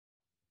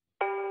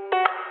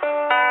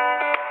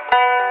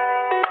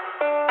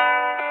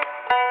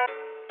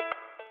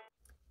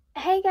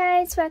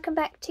guys, welcome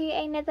back to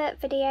another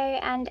video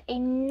and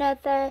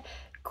another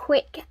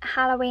quick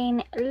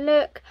Halloween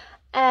look.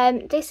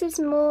 This is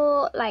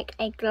more like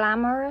a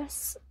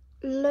glamorous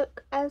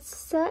look as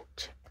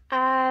such.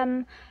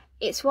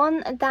 It's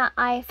one that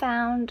I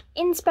found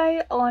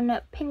inspo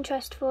on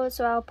Pinterest for,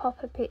 so I'll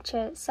pop a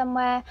picture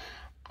somewhere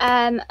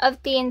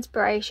of the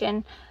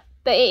inspiration.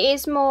 But it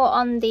is more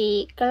on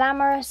the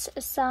glamorous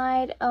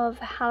side of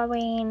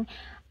Halloween,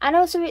 and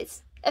also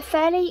it's a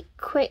fairly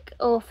quick,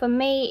 or for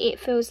me it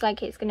feels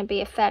like it's going to be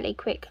a fairly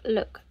quick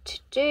look to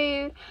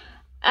do.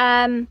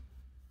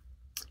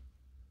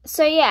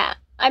 So yeah,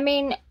 I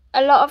mean,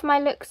 a lot of my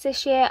looks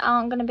this year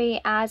aren't going to be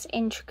as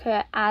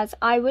intricate as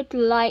I would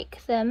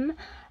like them,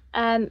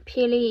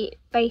 purely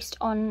based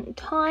on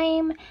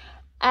time.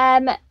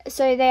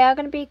 So they are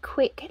going to be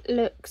quick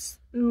looks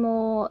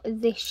more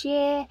this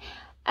year,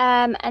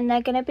 and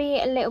they're going to be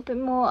a little bit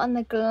more on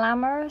the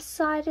glamorous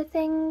side of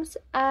things.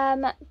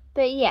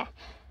 But yeah,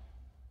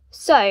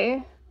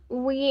 so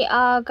we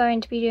are going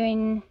to be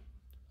doing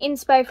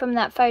inspo from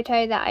that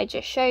photo that I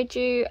just showed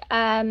you.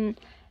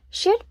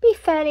 Should be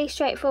fairly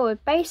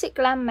straightforward, basic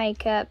glam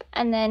makeup,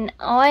 and then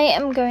I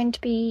am going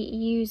to be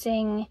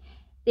using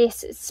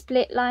this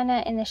split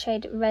liner in the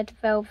shade Red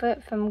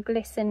Velvet from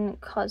Glisten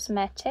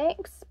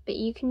Cosmetics, but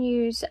you can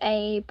use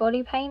a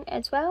body paint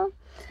as well.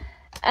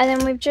 And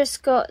then we've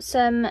just got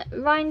some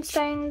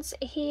rhinestones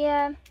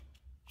here,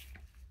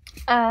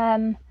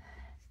 and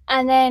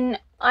then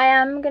I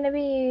am going to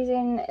be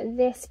using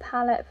this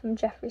palette from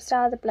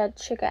Jeffree, the Blood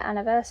Sugar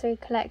Anniversary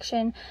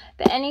Collection,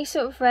 but any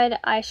sort of red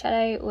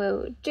eyeshadow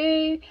will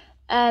do.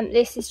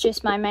 This is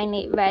just my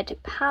mainly red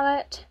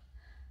palette.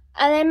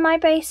 And then my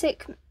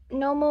basic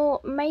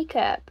normal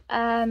makeup.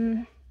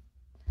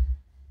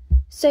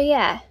 So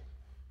yeah,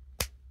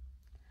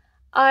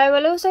 I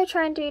will also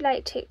try and do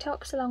like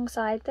TikToks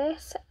alongside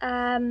this.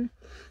 But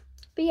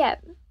yeah,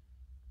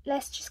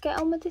 let's just get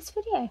on with this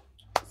video.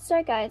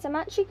 So guys, I'm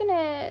actually going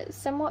to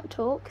somewhat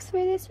talk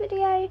through this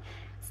video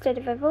instead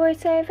of a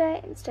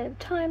voiceover, instead of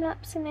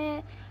time-lapsing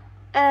it.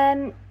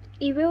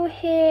 You will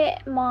hear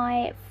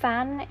my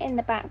fan in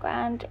the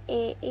background.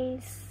 It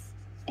is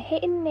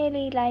hitting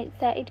nearly like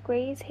 30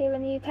 degrees here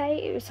in the UK.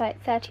 It was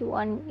like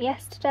 31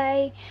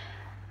 yesterday.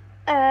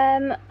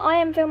 I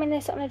am filming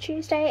this on a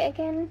Tuesday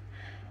again,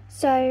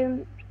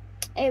 so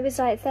it was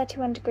like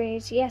 31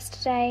 degrees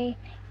yesterday.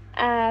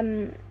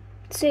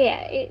 So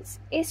yeah,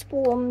 it's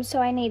warm,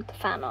 so I need the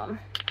fan on.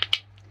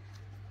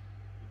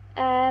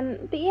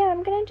 But yeah,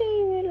 I'm gonna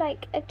do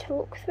like a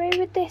talk through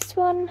with this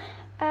one,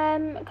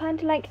 kind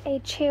of like a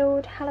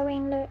chilled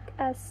Halloween look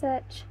as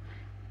such,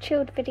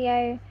 chilled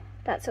video,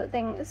 that sort of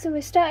thing. So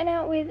we're starting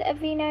out with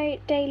Aveeno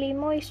Daily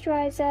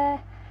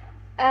Moisturiser,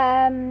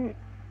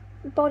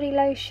 body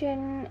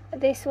lotion.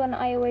 This one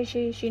I always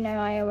use, you know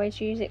I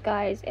always use it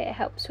guys. It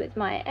helps with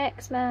my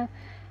eczema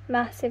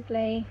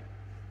massively.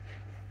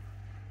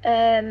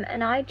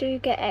 And I do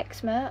get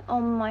eczema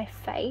on my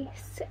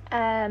face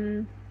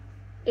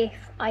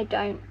if I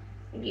don't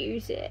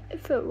use it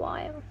for a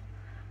while.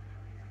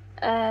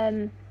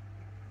 And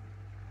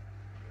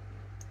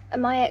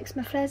my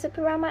eczema flares up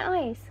around my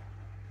eyes.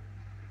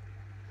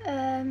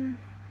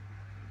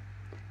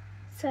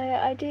 So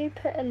I do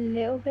put a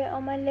little bit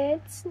on my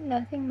lids,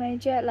 nothing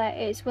major. Like,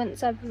 it's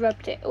once I've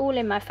rubbed it all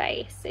in my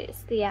face,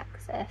 it's the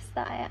excess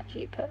that I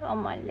actually put on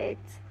my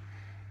lids,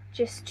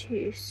 just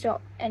to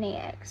stop any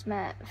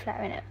eczema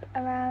flaring up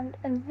around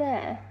and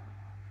there.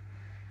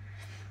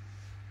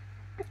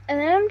 And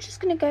then I'm just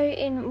going to go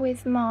in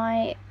with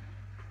my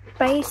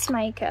base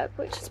makeup,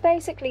 which is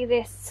basically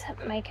this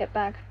makeup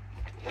bag,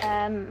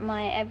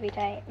 my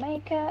everyday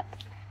makeup.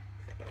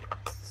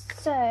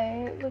 So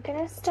we're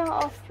going to start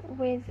off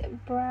with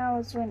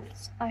brows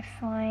once I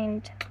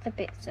find the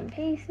bits and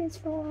pieces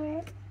for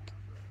it.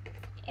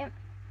 Yep.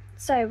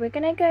 So we're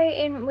going to go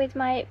in with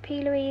my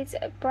P. Louise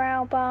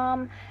Brow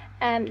Balm.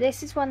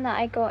 This is one that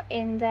I got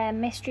in their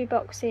mystery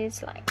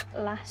boxes like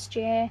last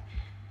year,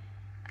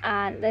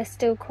 and there's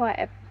still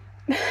quite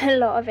a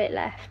lot of it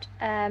left,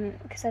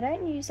 because I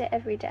don't use it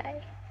every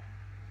day.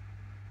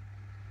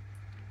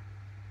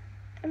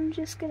 I'm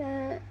just going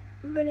to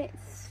run it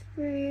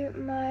through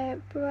my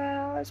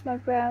brows. My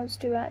brows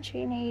do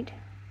actually need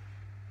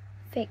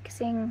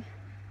fixing,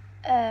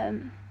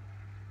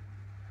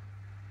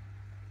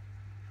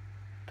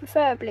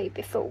 preferably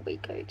before we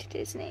go to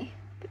Disney,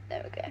 but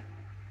there we go.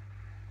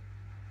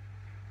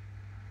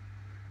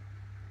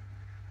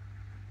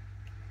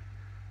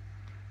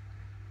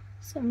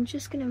 So I'm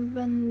just going to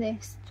run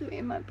this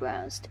through my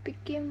brows to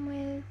begin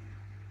with.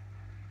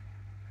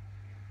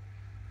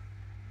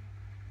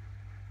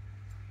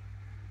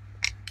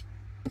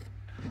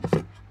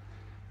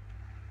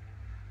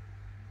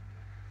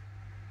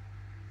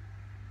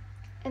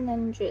 And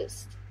then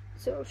just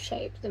sort of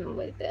shape them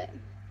with it.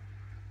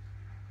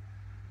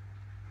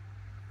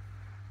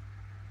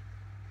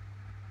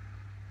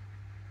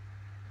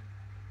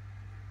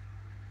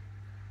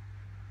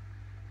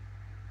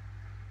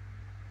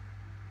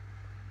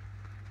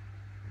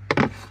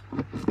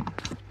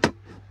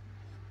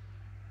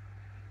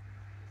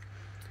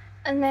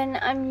 And then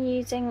I'm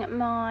using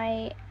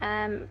my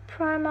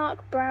Primark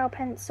brow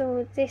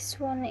pencil. This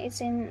one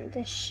is in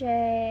the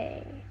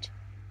shade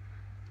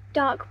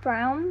dark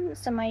brown,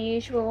 so my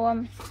usual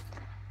one,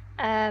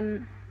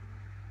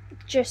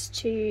 just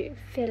to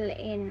fill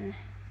in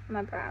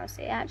my brows.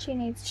 It actually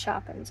needs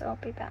sharpened, so I'll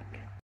be back.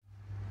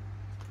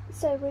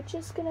 So we're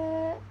just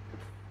gonna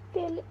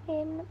fill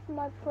in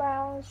my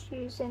brows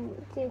using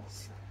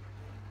this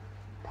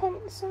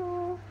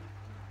pencil.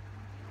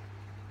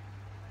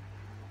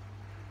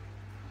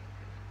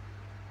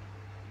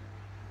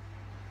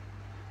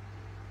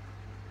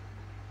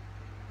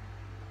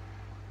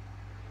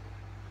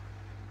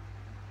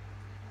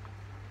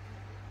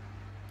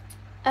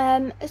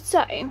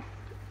 So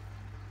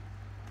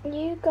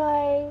you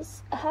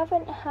guys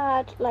haven't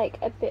had like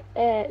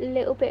a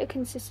little bit of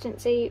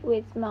consistency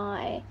with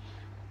my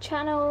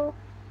channel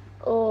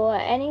or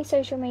any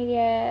social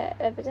media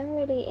other than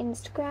really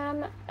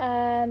Instagram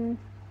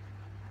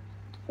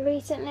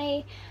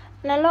recently,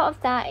 and a lot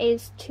of that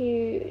is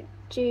to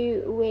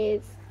do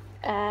with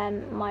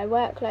my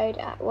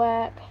workload at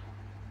work.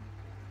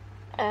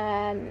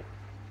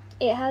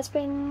 It has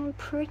been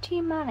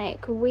pretty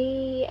manic.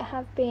 We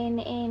have been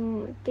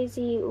in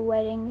busy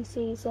wedding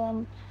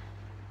season.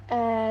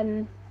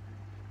 It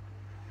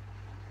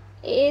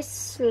is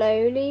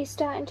slowly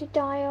starting to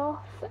die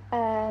off,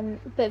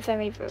 but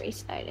very, very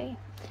slowly.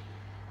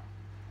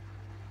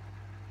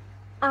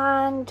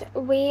 And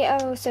we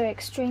are also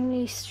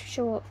extremely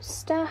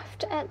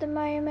short-staffed at the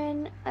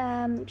moment,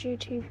 due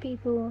to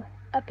people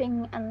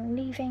upping and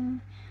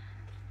leaving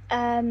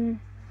for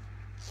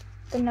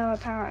no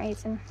apparent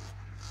reason.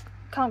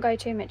 Can't go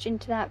too much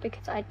into that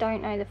because I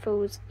don't know the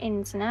full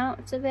ins and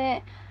outs of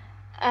it,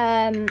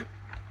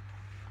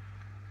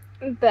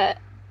 but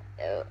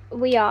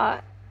we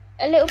are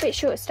a little bit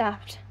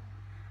short-staffed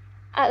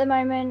at the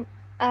moment,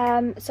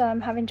 so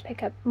I'm having to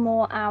pick up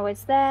more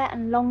hours there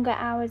and longer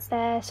hours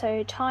there,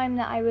 so time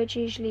that I would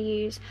usually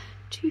use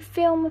to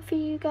film for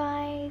you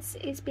guys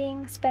is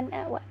being spent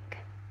at work,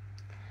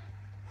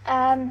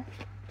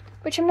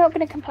 which I'm not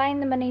going to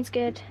complain, the money's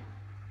good,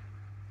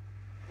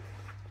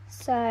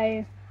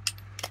 so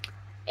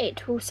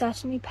it will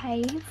certainly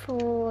pay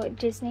for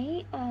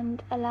Disney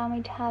and allow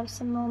me to have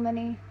some more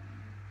money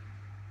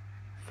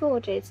for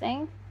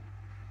Disney.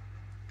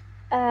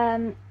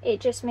 It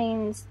just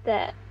means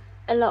that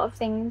a lot of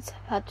things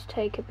have had to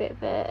take a bit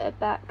of a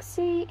back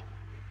seat.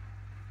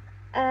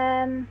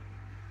 As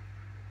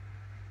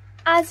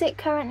it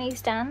currently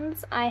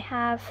stands, I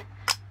have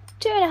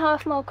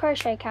 2.5 more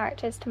crochet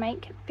characters to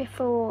make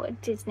before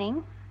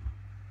Disney.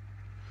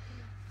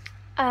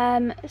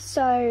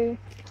 So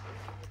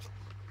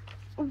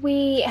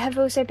we have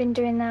also been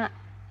doing that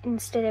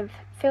instead of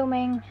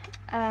filming,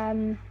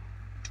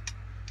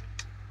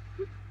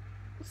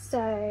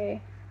 so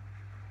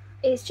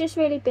it's just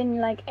really been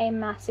like a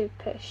massive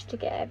push to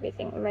get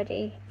everything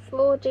ready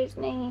for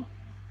Disney.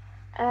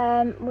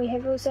 We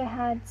have also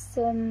had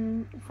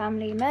some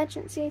family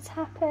emergencies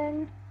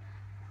happen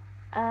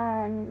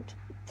and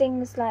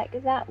things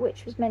like that,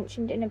 which was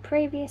mentioned in a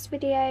previous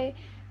video,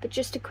 but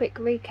just a quick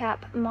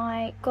recap: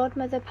 my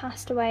godmother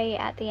passed away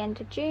at the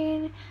end of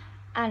June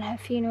and her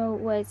funeral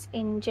was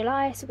in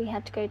July, so we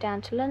had to go down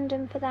to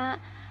London for that.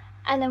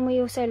 And then we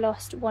also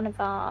lost one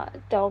of our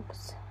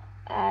dogs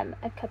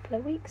a couple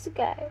of weeks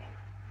ago,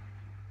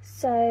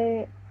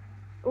 so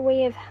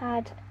we have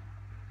had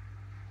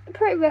a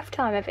pretty rough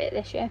time of it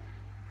this year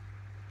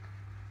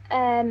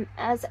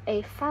as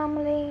a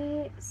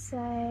family,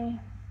 so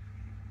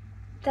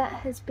that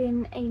has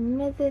been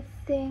another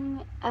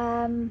thing,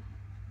 and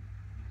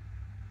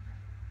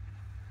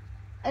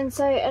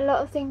so a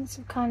lot of things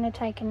have kind of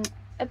taken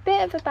a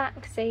bit of a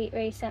backseat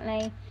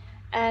recently,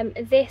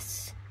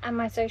 this and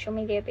my social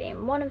media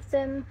being one of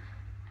them.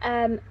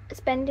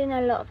 Spending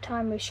a lot of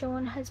time with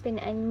Sean has been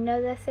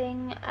another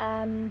thing.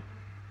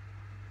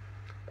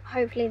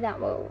 Hopefully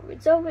that will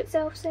resolve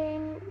itself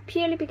soon,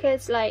 purely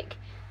because like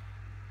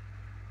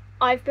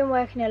I've been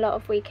working a lot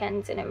of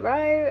weekends in a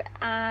row,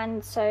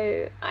 and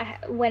so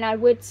when I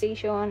would see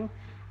Sean,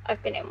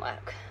 I've been in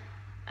work,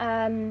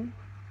 and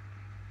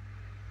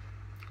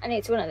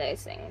it's one of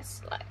those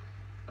things, like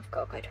I've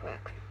got to go to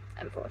work,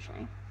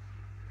 unfortunately.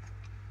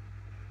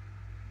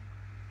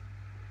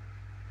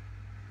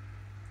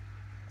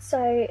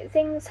 So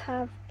things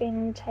have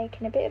been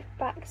taking a bit of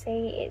a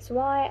backseat. It's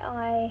why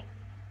I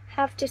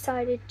have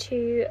decided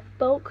to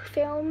bulk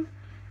film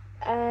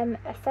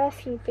a fair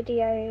few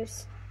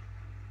videos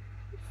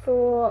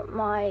for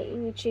my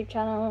YouTube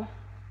channel.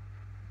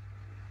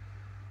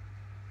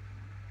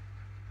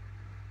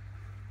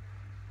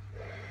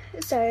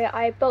 So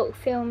I bulk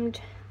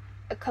filmed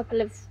a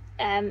couple of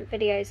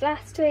videos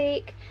last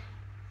week.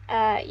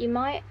 You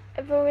might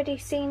have already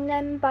seen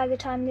them by the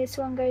time this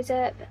one goes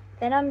up.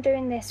 Then I'm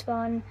doing this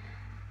one,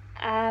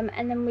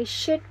 and then we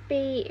should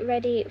be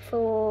ready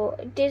for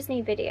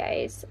Disney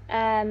videos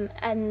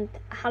and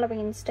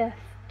Halloween stuff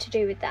to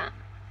do with that.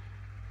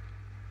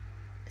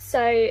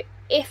 So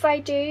If I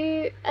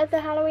do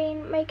other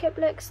Halloween makeup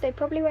looks, they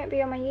probably won't be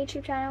on my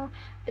YouTube channel,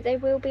 but they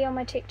will be on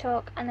my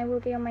TikTok and they will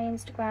be on my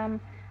Instagram.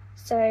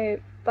 So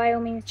by all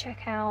means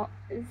check out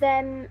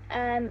them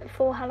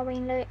for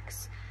Halloween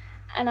looks.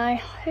 And I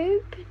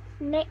hope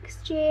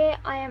next year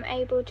I am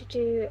able to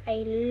do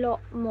a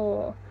lot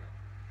more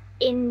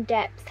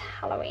in-depth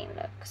Halloween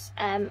looks.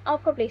 I'll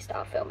probably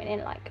start filming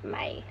in like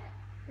May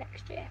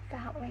next year for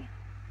Halloween.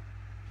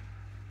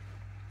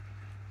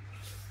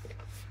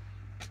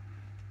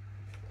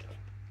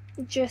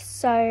 Just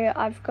so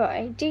I've got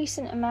a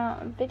decent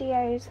amount of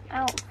videos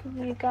out for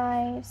you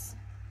guys.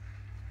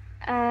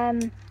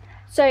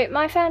 So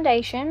my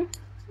foundation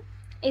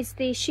is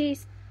the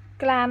Sheglam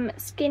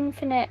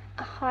Skinfinite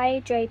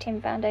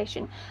Hydrating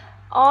Foundation.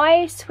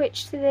 I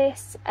switched to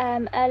this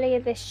earlier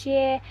this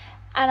year,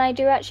 and I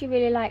do actually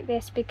really like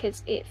this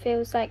because it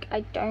feels like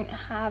I don't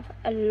have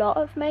a lot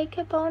of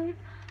makeup on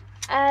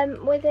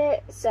with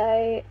it,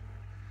 so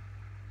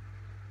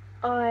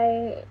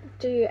I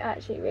do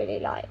actually really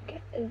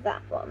like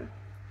that one.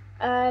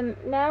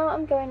 Now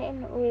I'm going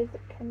in with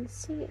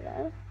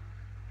concealer,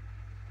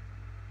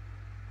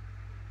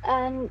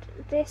 and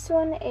this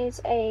one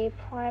is a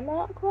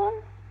Primark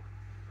one.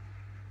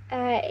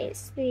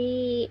 It's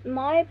the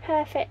My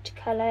Perfect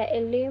Colour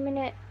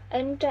Illuminate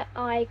Under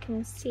Eye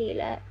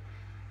Concealer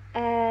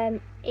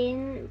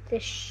in the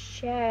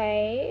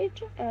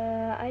shade,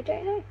 I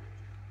don't know.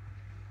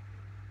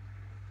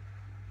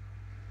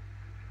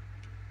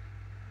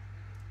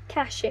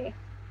 Cashew.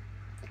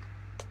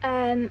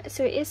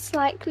 So it is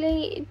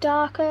slightly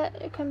darker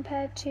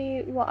compared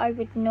to what I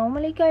would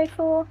normally go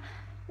for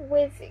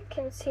with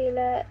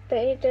concealer, but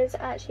it does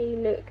actually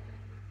look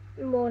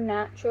more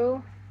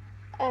natural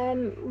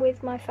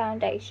with my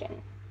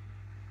foundation.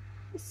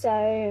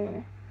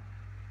 So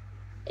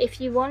if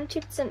you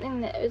wanted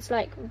something that was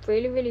like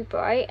really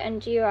bright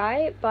under your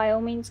eye, by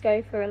all means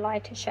go for a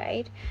lighter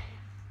shade,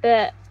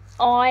 but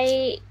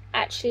I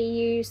actually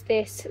use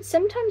this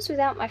sometimes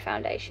without my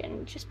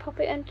foundation, just pop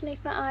it underneath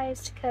my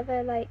eyes to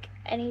cover like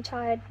any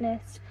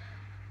tiredness,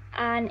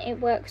 and it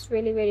works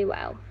really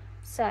well.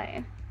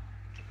 So,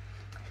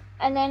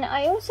 and then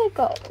I also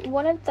got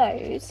one of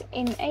those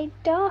in a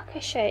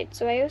darker shade,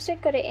 so I also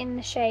got it in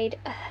the shade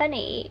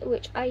Honey,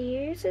 which I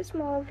use as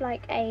more of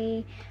like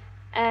a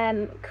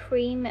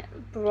cream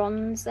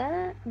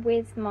bronzer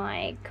with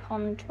my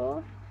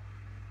contour.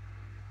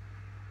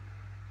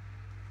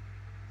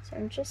 So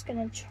I'm just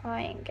going to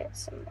try and get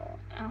some more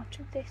out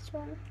of this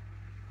one.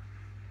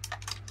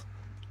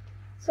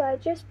 So I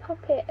just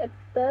pop it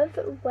above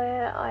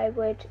where I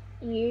would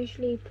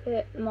usually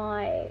put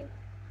my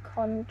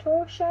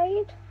contour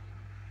shade.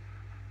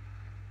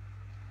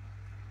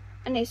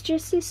 And it's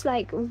just this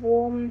like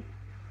warm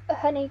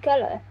honey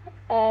colour.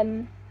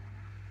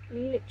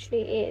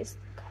 Literally is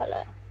the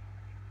colour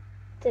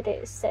that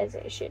it says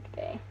it should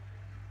be.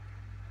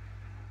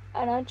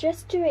 And I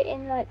just do it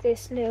in like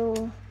this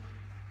little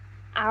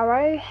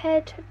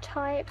arrowhead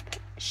type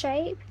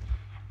shape,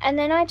 and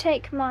then I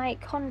take my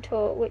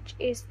contour, which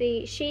is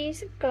the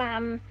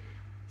Sheglam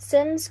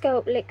Sun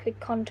Sculpt Liquid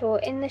Contour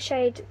in the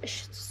shade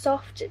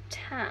Soft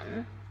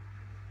Tan,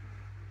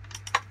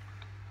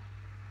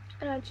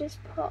 and I just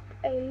pop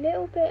a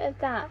little bit of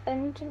that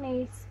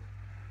underneath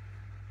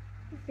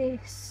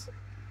this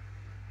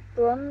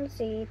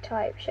bronzy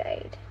type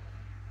shade,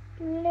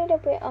 a little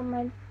bit on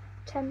my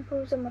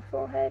temples and my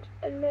forehead,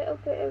 a little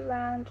bit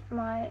around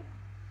my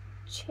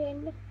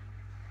chin,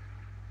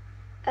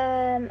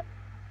 and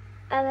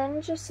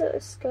then just sort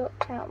of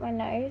sculpt out my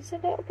nose a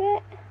little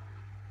bit.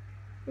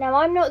 Now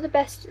I'm not the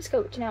best at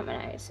sculpting out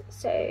my nose,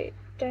 so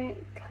don't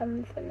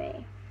come for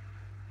me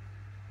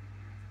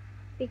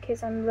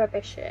because I'm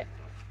rubbish at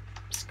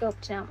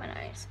sculpting out my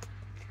nose.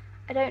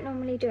 I don't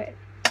normally do it.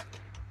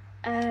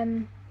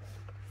 And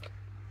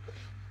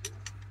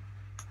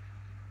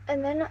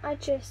then I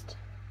just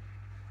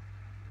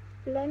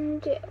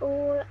blend it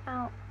all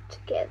out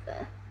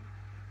together.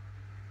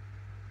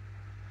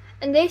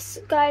 And this,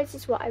 guys,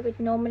 is what I would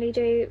normally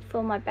do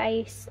for my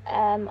base.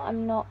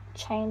 I'm not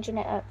changing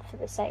it up for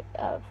the sake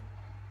of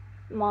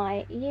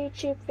my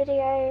YouTube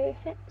video.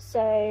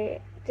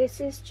 So this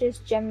is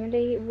just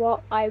generally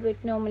what I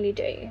would normally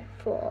do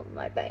for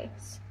my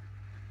base.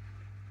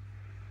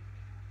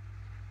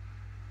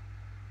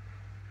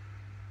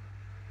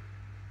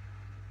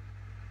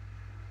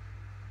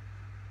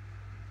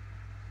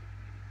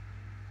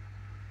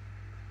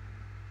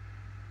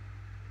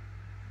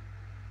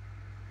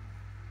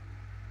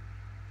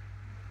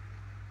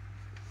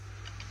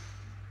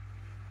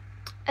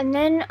 And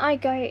then I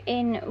go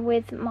in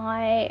with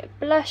my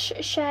blush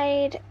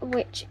shade,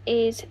 which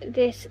is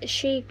this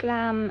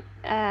Sheglam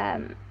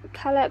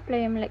Colour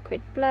Bloom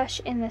Liquid Blush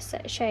in the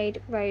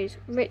shade Rose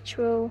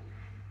Ritual.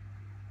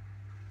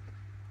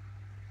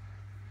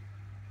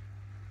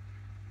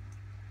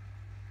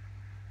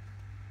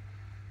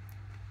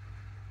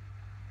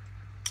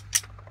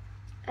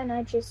 And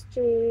I just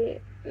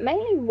do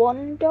mainly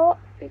one dot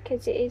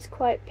because it is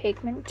quite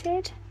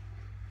pigmented.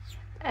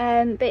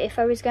 But if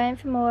I was going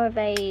for more of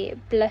a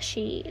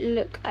blushy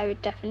look, I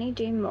would definitely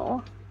do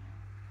more.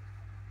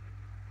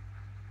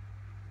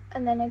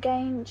 And then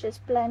again,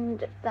 just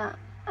blend that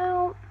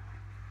out.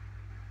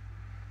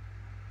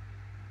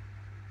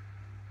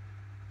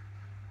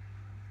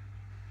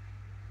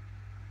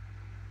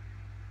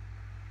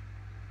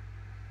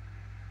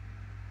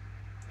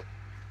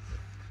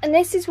 And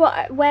this is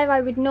where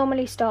I would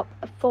normally stop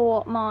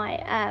for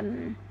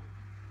my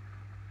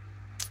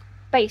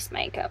base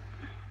makeup.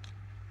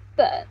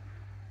 But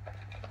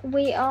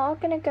we are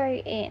going to go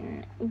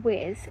in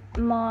with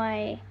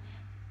my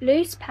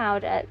loose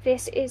powder.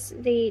 This is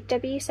the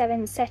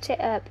W7 Set It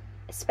Up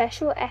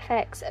Special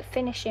FX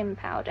Finishing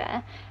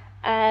Powder.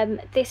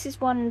 This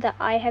is one that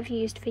I have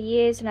used for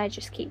years and I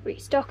just keep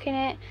restocking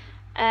it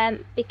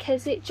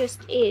because it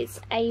just is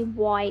a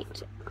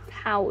white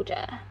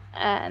powder.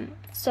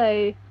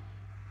 So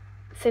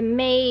for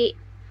me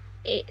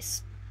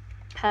it's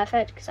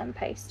perfect because I'm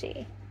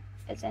pasty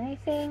as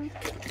anything.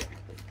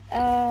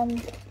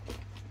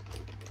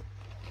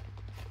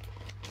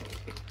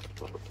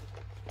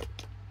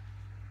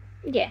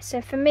 Yeah,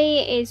 so for me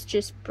it is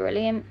just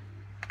brilliant.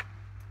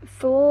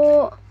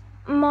 For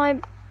my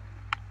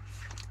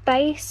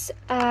base,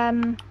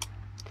 but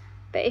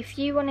if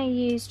you want to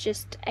use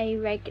just a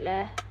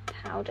regular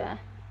powder,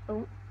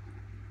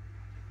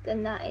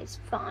 then that is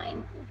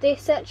fine.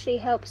 This actually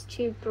helps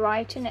to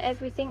brighten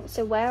everything,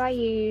 so where I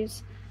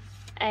use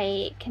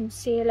a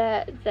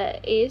concealer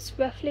that is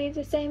roughly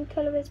the same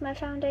colour as my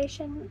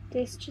foundation,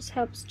 this just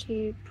helps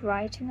to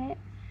brighten it.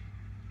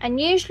 And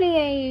usually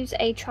I use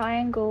a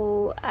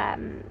triangle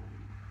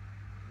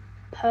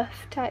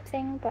puff type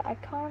thing, but I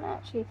can't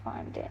actually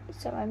find it,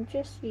 so I'm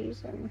just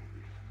using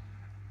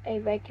a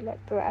regular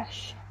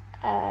brush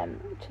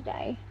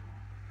today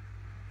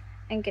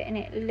and getting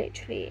it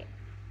literally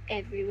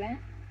everywhere.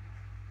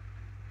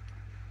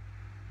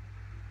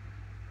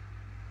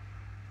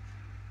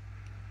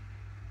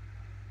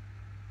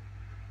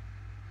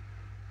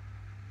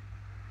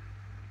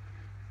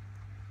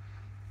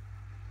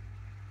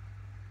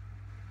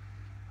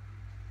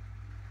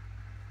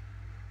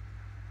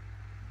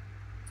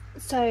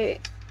 So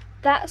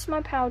that's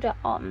my powder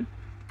on.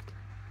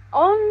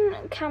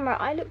 On camera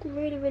I look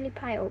really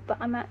pale, but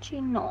I'm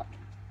actually not.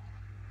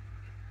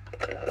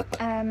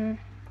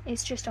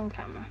 It's just on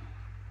camera.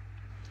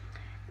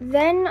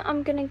 Then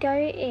I'm gonna go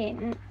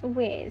in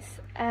with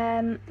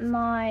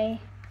my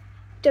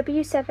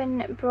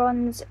W7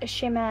 Bronze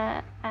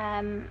Shimmer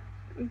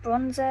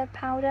bronzer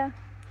powder.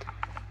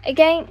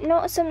 Again,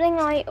 not something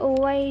I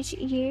always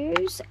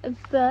use,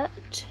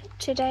 but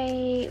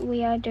today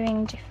we are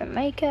doing different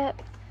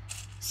makeup,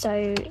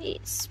 so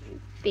it's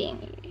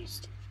being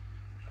used.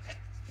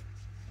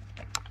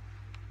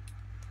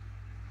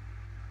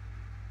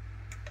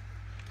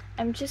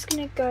 I'm just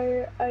going to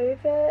go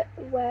over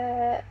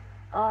where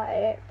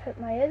I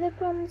put my other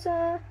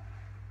bronzer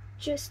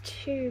just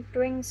to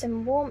bring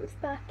some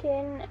warmth back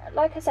in.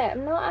 Like I say,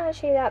 I'm not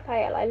actually that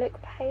pale. I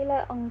look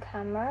paler on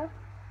camera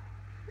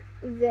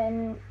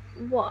than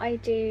what I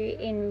do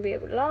in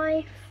real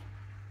life.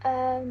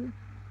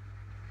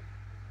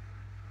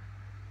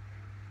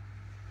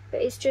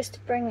 But it's just to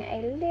bring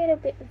a little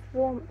bit of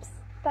warmth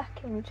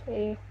back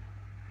into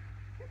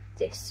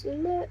this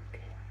look.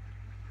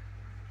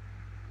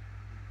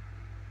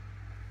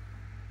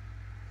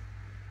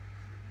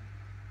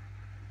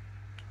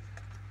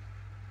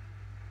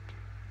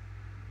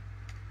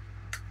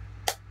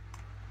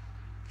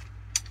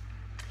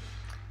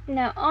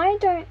 Now I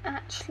don't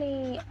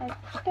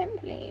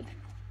believe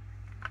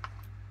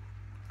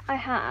I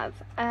have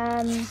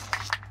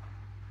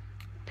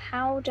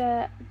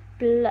powder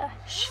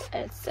blush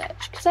as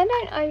such, because I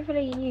don't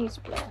overly use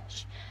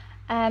blush.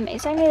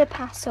 It's only the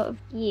past sort of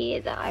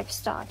year that I've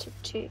started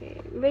to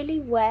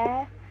really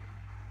wear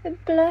the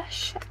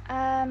blush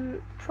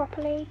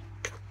properly.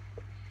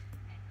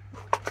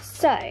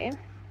 So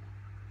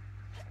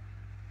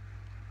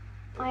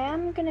I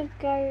am going to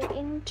go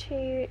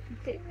into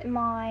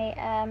my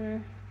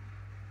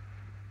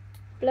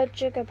Blood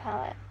Sugar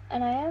palette,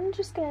 and I am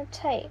just going to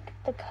take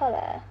the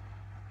colour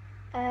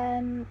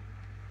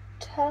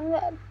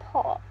Tongue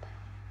Pop,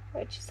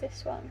 which is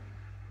this one,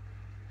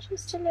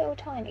 just a little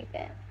tiny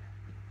bit,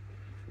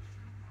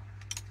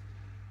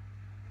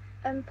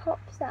 and pop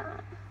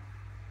that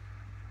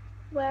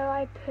where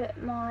I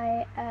put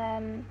my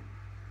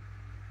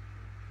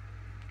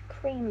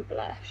cream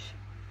blush.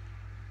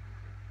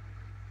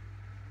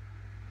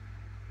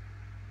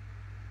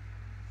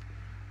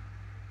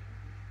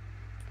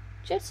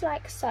 Just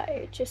like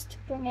so, just to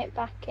bring it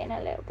back in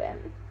a little bit.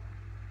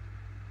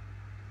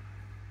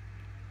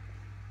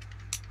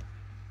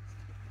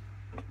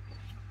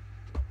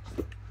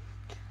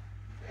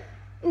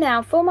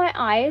 Now for my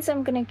eyes,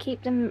 I'm going to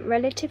keep them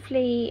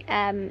relatively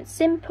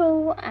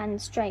simple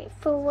and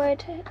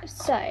straightforward.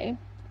 So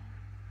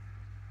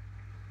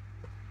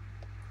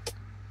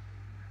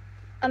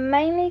I'm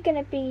mainly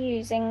going to be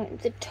using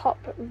the top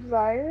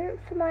row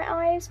for my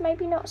eyes,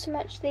 maybe not so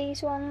much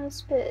these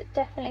ones, but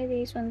definitely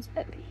these ones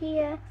up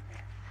here.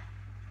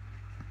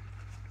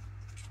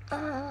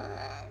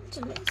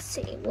 And let's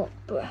see, what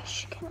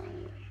brush can I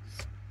use?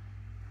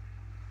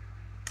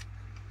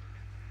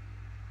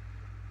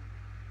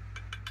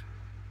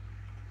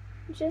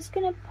 I'm just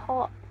going to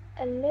pop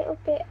a little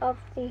bit of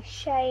the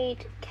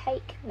shade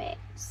Cake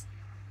Mix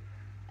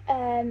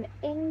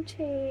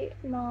into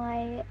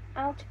my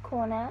outer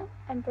corner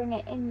and bring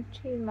it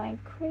into my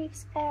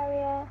crease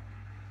area.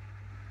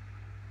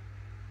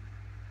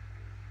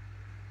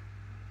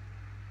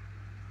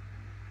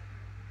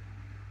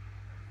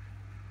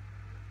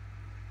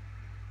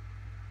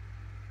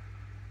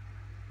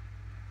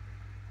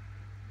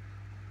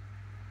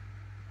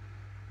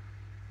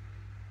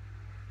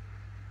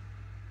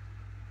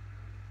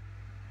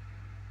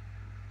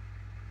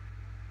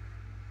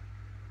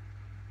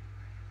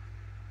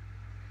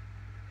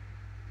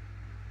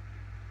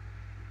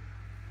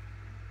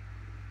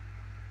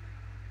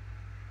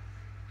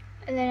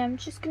 And then I'm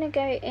just going to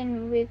go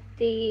in with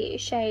the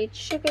shade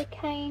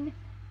Sugarcane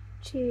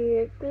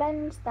to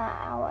blend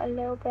that out a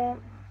little bit.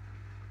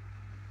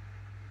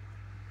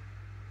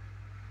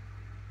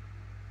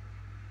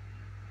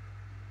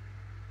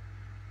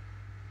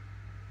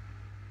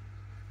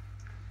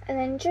 And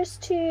then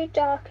just to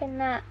darken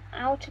that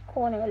outer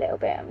corner a little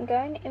bit, I'm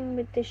going in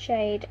with the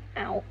shade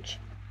Ouch.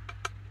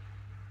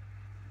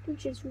 I'm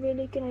just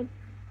really going to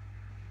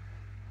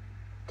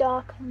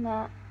darken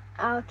that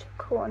outer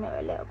corner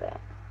a little bit.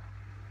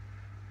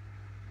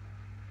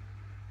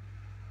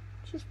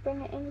 Just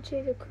bring it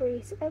into the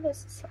crease ever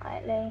so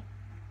slightly.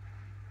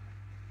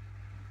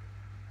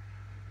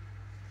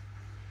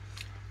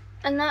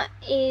 And that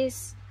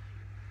is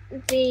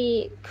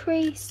the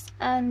crease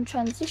and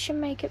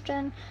transition makeup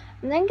done.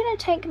 I'm then going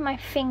to take my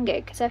finger,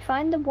 because I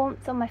find the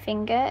warmth on my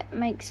finger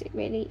makes it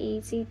really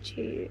easy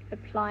to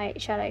apply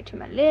shadow to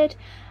my lid.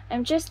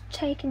 I'm just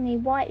taking the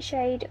white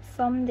shade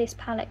from this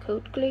palette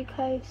called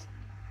Glucose.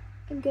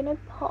 I'm going to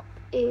pop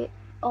it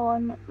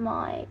on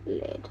my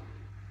lid,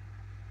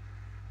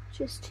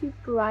 just to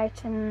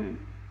brighten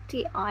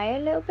the eye a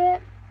little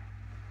bit.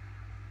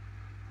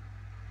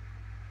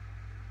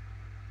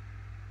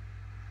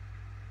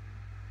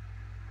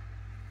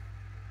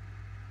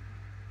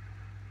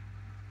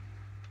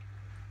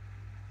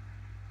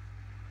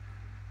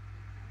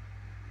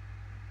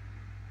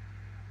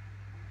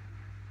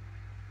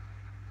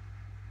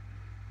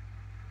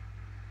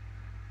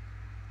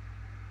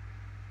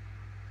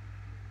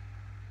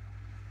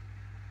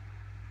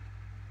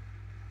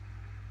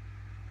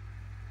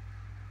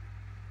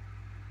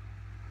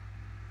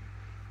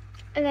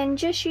 And then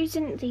just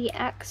using the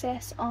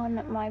access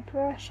on my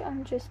brush,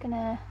 I'm just going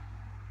to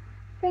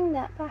bring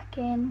that back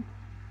in,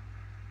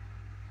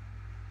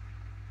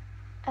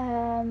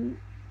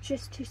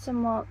 just to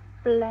somewhat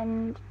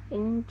blend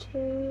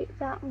into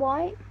that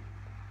white.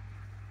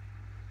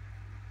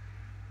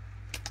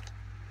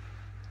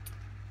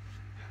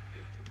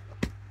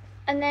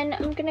 And then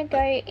I'm going to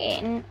go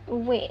in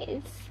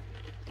with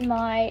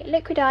my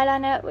liquid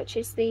eyeliner, which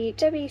is the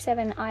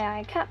W7 Aye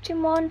Aye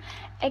Captain one.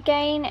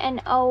 Again,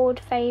 an old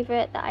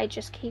favourite that I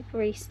just keep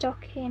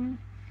restocking.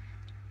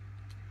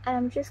 And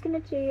I'm just going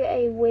to do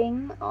a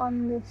wing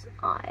on this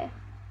eye.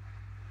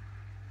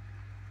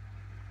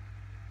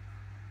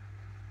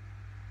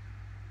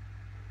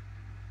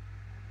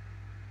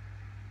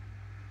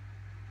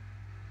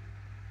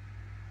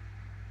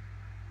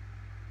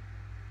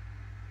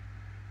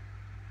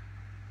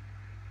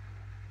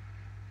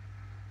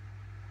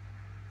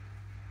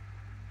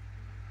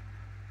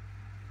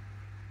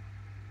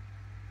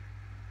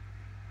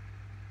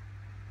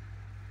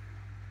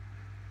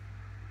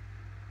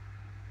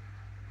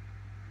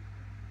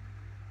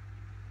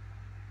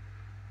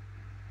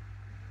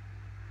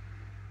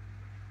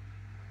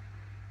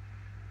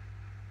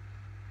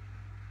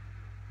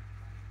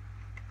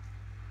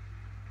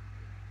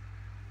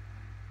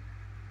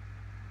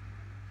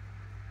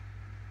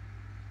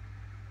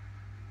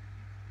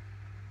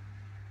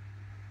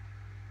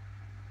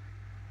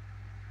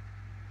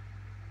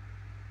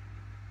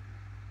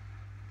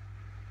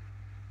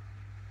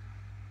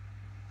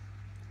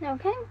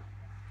 Okay,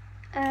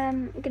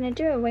 I'm going to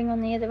do a wing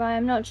on the other eye.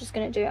 I'm not just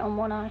going to do it on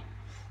one eye.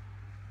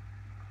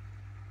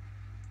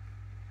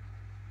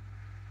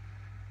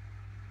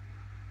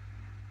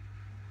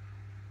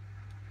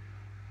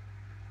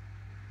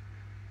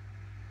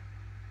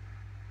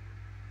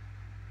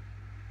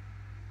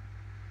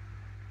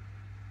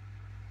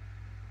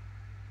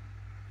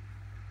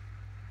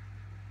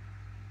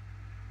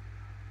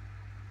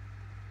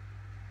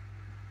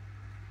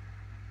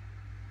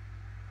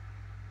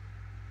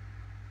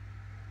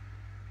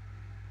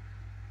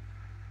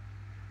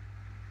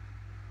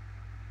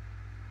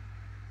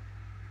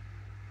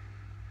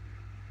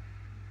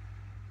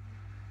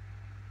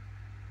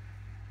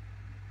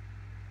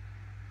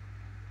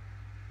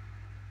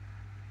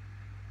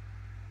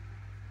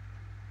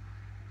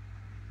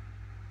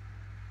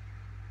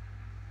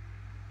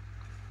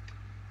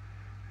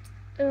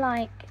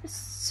 Like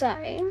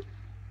so.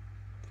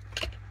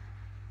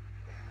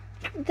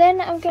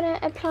 Then I'm going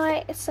to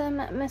apply some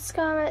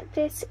mascara.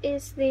 This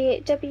is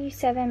the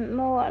W7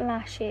 More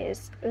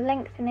Lashes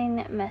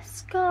Lengthening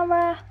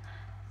Mascara.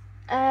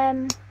 So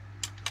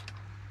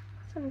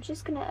I'm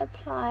just going to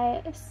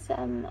apply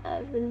some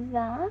of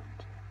that.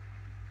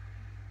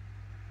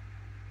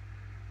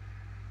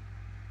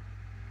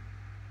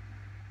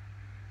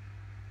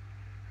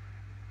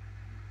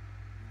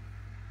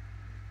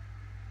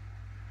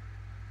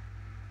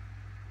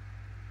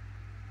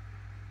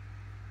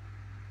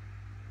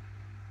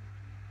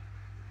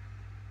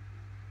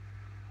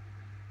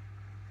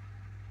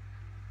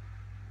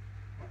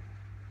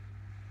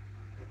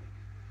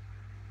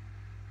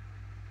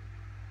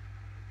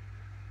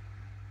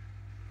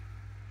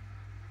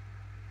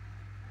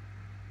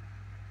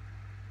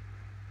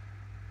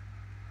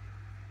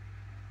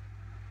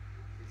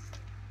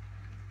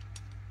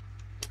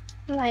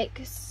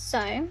 like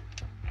so.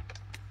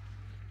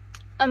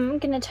 I'm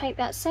going to take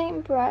that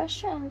same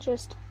brush and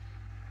just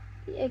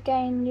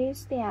again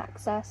use the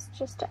access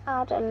just to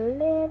add a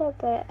little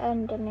bit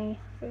underneath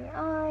the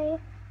eye.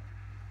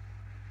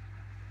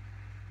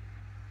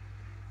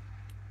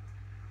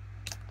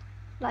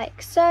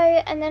 Like so,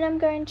 and then I'm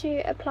going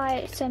to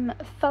apply some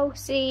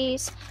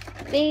falsies.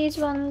 These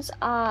ones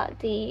are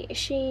the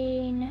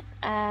Sheen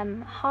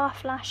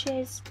half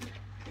lashes.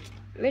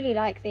 Really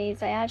like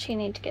these. I actually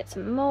need to get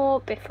some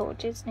more before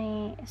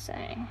Disney, so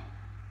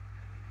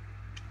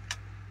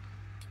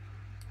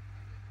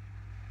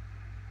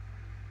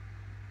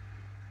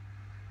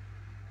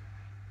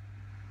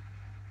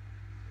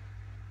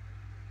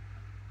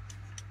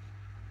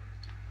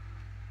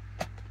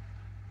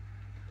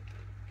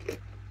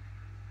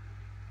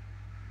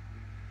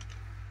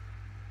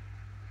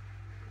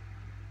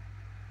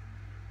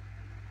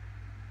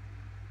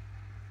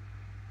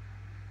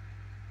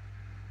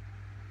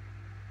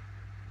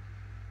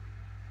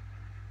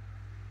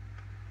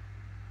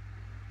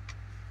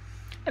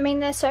I mean,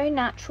 they're so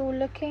natural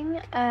looking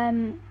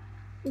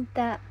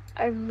that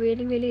I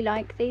really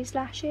like these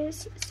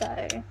lashes,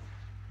 so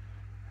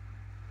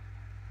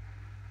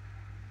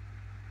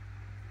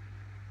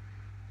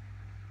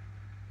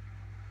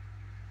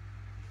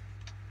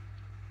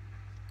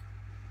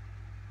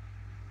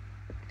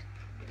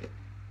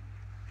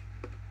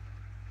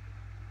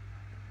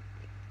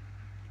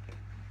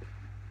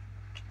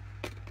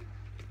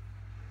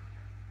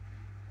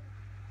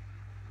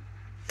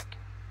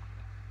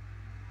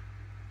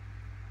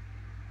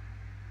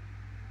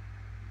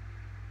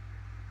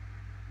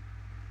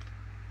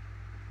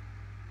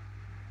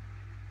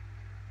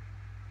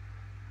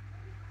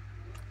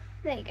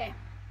there you go.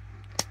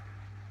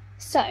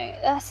 So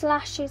that's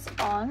lashes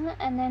on,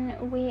 and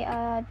then we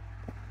are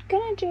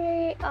gonna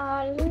do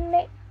our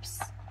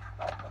lips.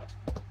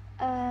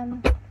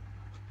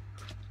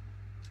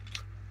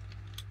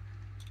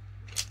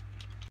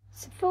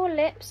 So for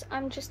lips,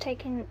 I'm just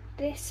taking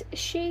this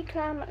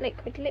Sheglam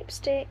liquid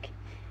lipstick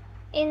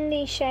in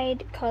the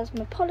shade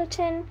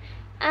Cosmopolitan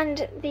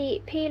and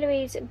the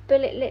Beauties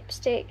bullet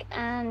lipstick,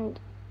 and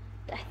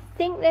I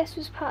think this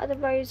was part of the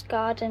Rose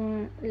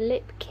Garden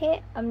lip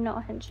kit, I'm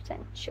not 100%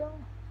 sure.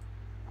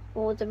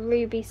 Or the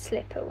Ruby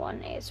Slipper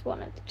one, is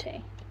one of the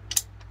two.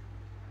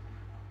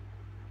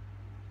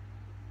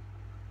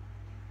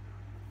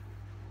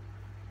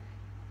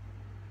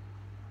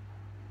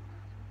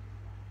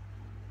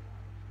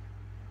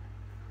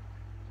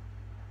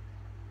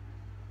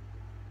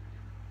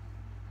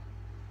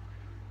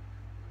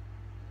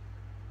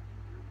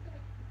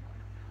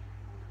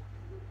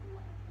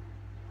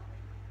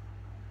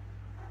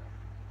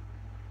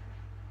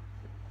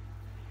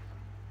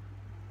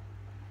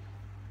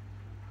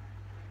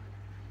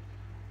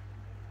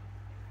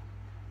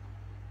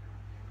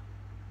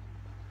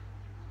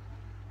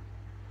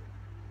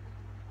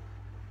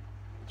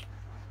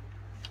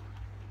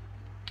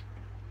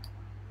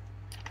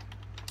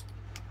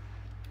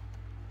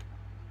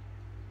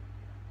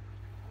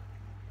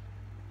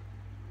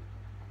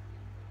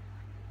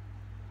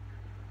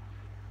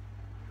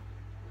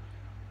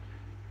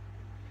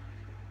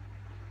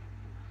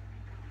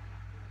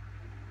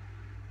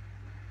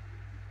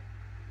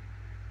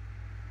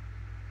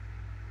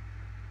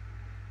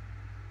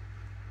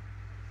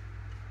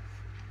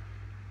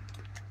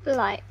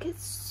 Like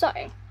so.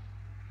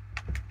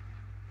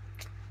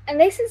 And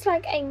this is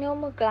like a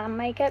normal glam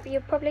makeup. You're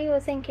probably all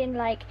thinking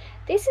like,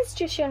 this is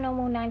just your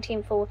normal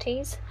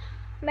 1940s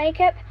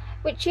makeup,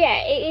 which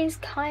yeah, it is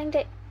kind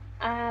of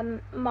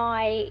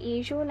my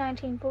usual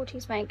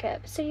 1940s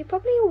makeup. So you're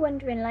probably all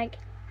wondering like,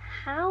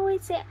 how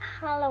is it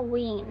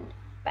Halloween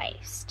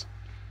based?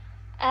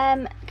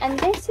 And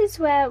this is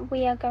where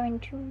we are going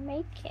to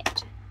make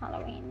it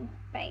Halloween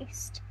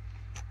based.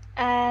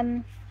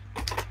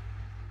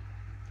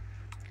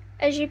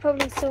 As you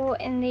probably saw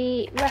in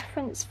the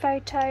reference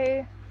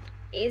photo,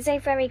 it is a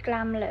very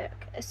glam look.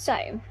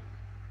 So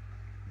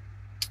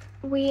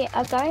we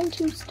are going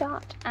to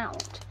start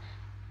out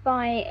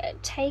by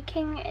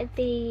taking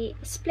the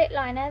split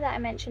liner that I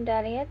mentioned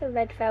earlier, the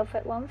red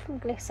velvet one from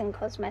Glisten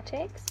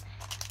Cosmetics,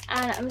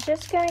 and I'm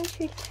just going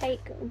to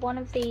take one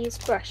of these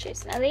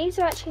brushes. Now these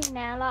are actually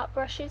nail art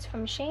brushes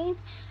from Sheen,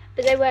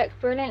 but they work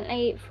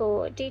brilliantly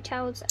for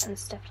details and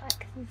stuff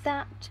like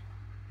that.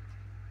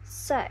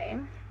 So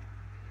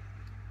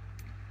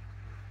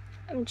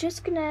I'm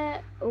just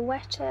gonna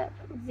wet up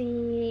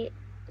the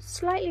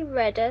slightly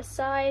redder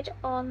side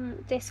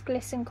on this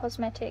Glisten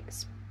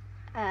Cosmetics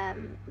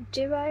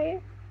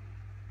duo.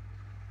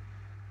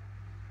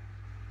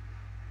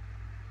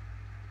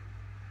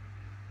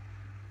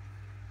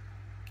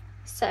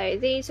 So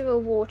these are all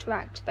water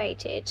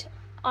activated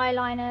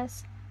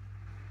eyeliners,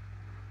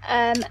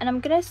 and I'm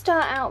gonna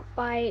start out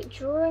by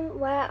drawing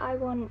where I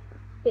want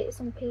bits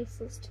and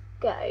pieces to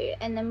go,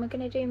 and then we're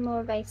gonna do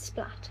more of a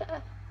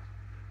splatter.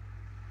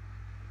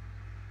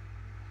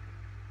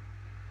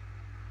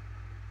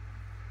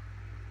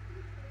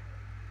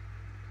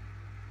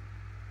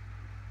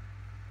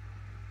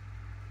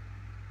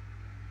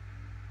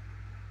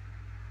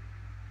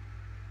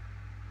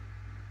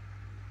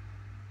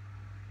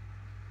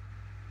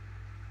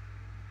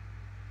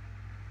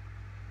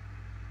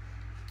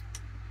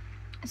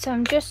 So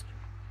I'm just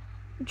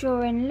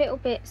drawing little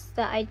bits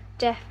that I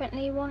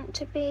definitely want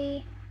to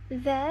be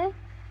there,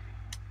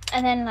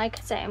 and then like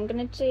I say, I'm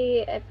going to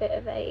do a bit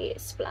of a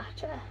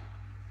splatter.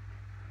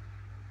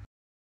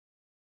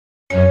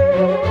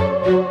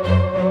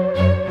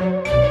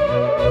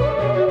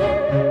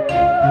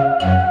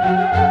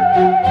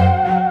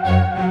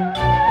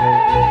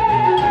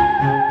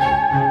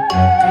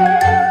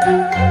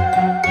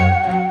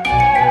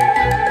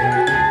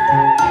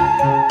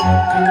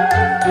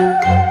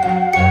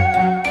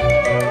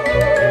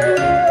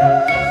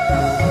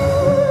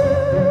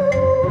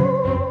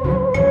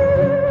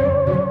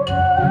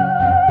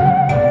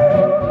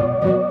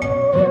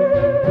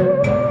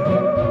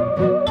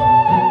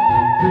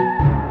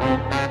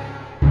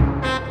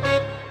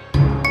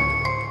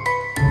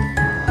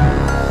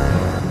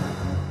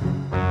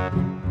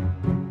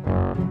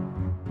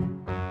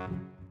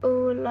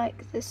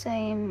 Like the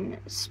same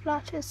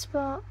splatter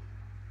spot,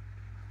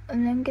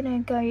 and then gonna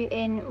go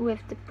in with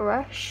the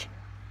brush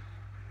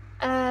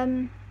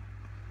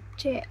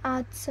to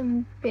add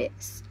some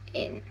bits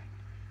in.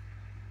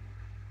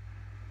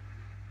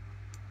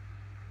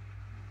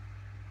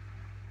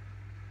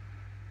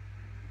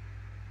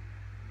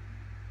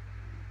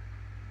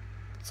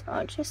 So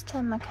I'll just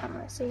turn my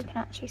camera so you can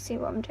actually see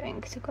what I'm doing,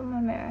 because I've got my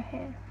mirror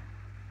here.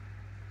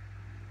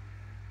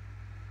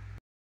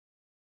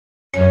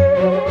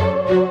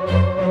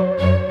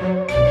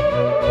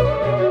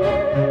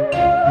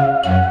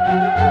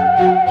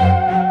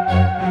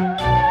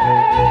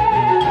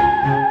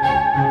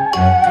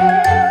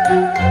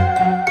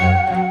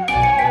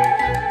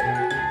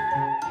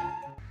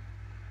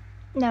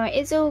 Now it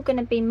is all going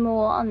to be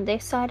more on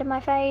this side of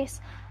my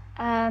face.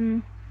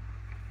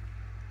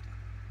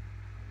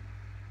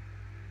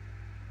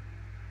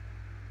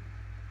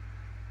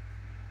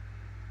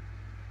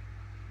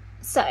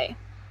 So I'm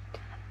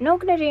not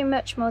going to do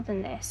much more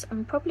than this.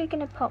 I'm probably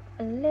going to pop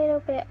a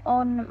little bit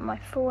on my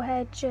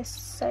forehead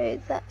just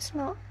so that's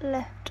not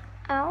left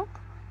out.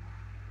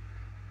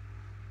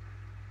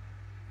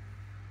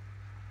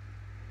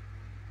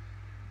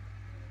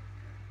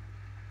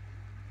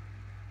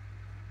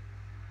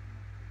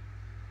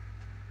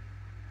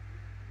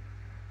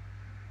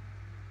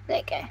 There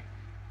you go.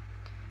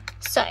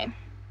 So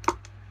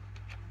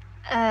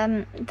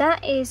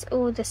that is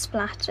all the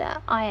splatter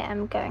I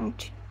am going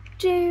to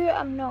do.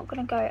 I'm not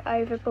going to go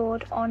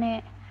overboard on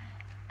it.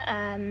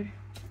 It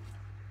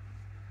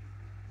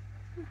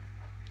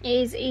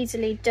is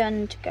easily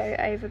done to go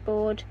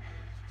overboard,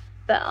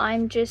 but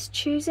I'm just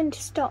choosing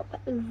to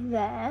stop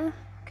there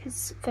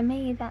because for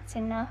me that's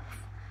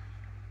enough.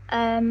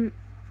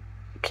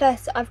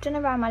 Plus I've done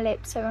around my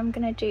lips, so I'm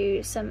going to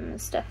do some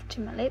stuff to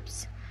my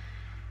lips.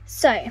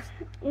 So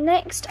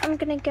next I'm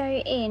going to go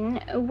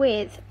in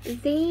with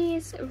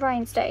these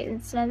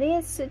rhinestones. Now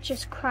these are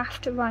just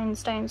craft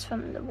rhinestones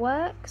from the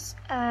works,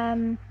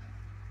 but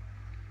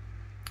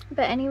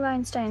any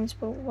rhinestones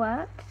will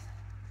work.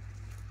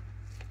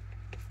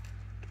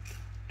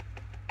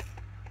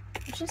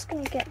 I'm just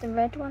going to get the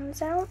red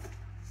ones out.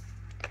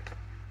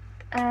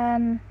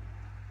 And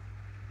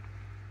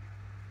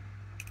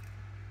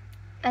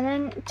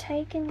then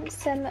taking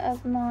some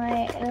of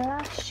my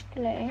lash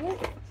glue,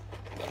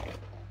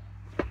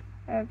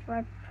 wherever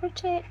I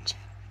put it,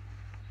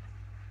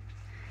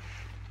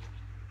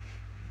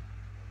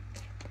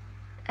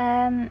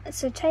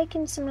 so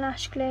taking some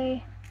lash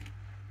glue,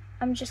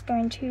 I'm just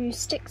going to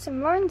stick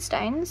some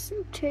rhinestones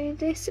to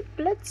this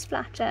blood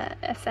splatter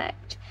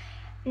effect.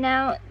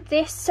 Now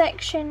this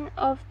section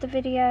of the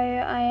video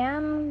I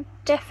am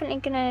definitely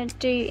going to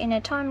do in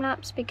a time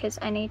lapse because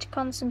I need to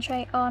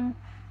concentrate on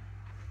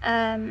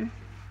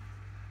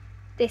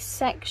this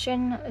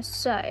section.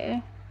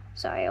 So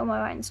sorry, all my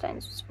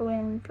rhinestones was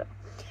falling.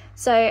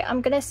 So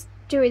I'm going to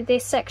do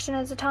this section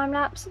as a time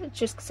lapse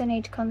just because I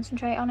need to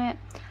concentrate on it,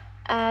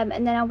 and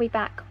then I'll be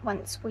back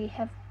once we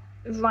have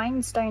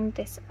rhinestoned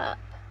this up.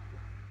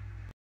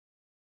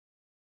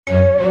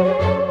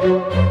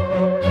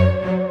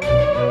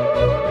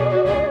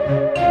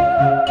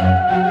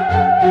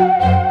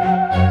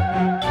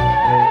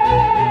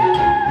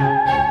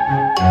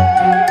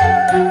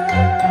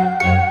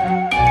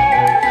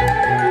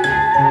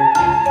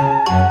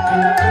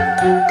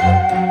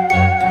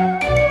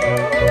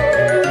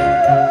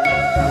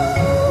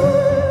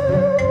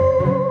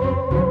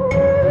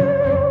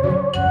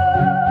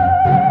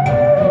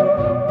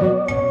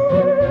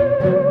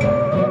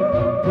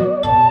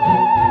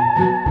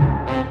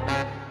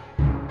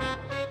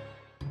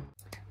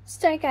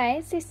 So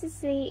guys, this is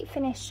the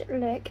finished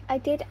look. I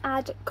did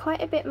add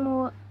quite a bit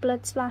more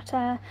blood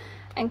splatter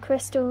and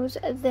crystals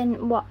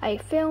than what I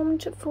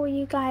filmed for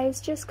you guys,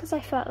 just because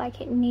I felt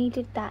like it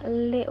needed that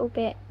little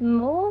bit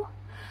more.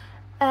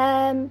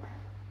 But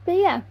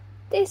yeah,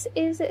 this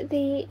is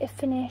the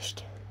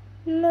finished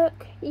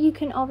look. You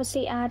can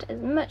obviously add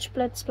as much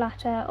blood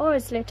splatter or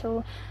as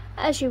little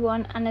as you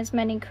want, and as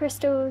many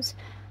crystals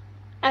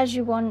as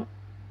you want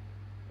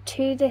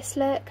to this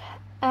look.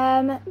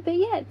 But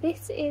yeah,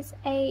 this is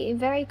a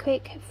very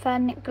quick,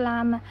 fun,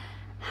 glam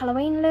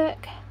Halloween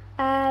look.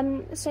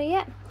 So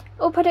yeah,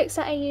 All products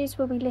that I use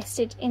will be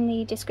listed in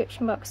the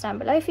description box down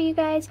below for you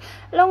guys,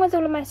 along with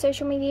all of my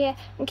social media,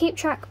 and keep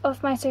track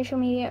of my social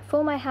media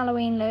for my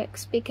Halloween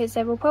looks, because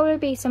there will probably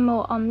be some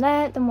more on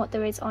there than what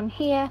there is on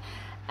here.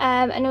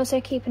 And also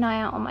keep an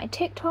eye out on my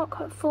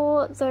TikTok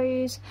for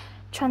those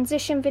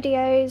transition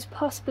videos,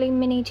 possibly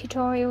mini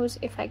tutorials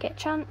if I get a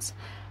chance.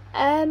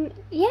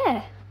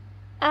 Yeah,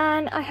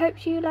 and I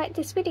hope you liked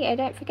this video.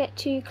 Don't forget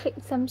to click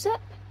the thumbs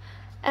up,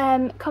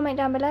 comment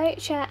down below,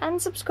 share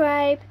and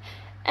subscribe,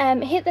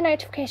 hit the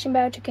notification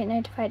bell to get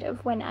notified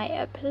of when I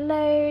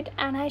upload,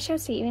 and I shall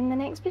see you in the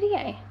next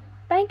video.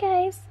 Bye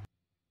guys.